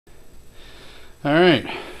Alright,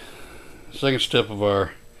 second step of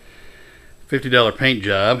our $50 paint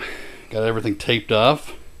job. Got everything taped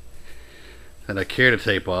off that I care to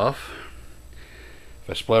tape off. If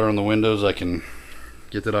I splatter on the windows, I can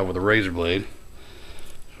get that off with a razor blade.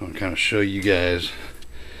 So I'm kind of show you guys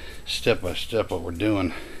step by step what we're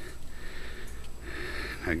doing.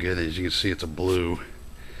 How good, as you can see, it's a blue,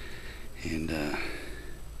 and I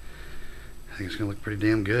think it's gonna look pretty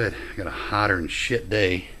damn good. I got a hotter than shit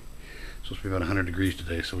day. It's supposed to be about 100 degrees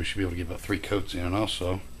today, so we should be able to get about 3 coats in. And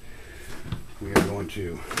also, we are going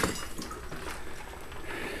to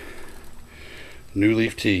New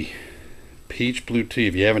Leaf tea, peach blue tea.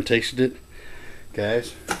 If you haven't tasted it,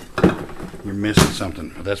 guys, you're missing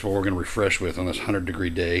something. But that's what we're going to refresh with on this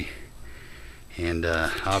 100-degree day. And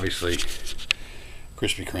obviously,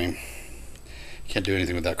 Krispy Kreme. Can't do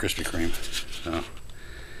anything without Krispy Kreme. So,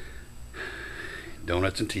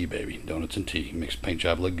 donuts and tea, baby. Donuts and tea makes the paint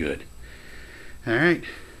job look good. All right,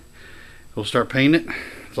 we'll start painting it.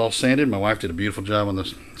 It's all sanded. My wife did a beautiful job on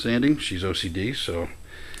the sanding. She's OCD, so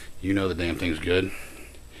you know the damn thing's good.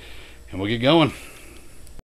 And we'll get going.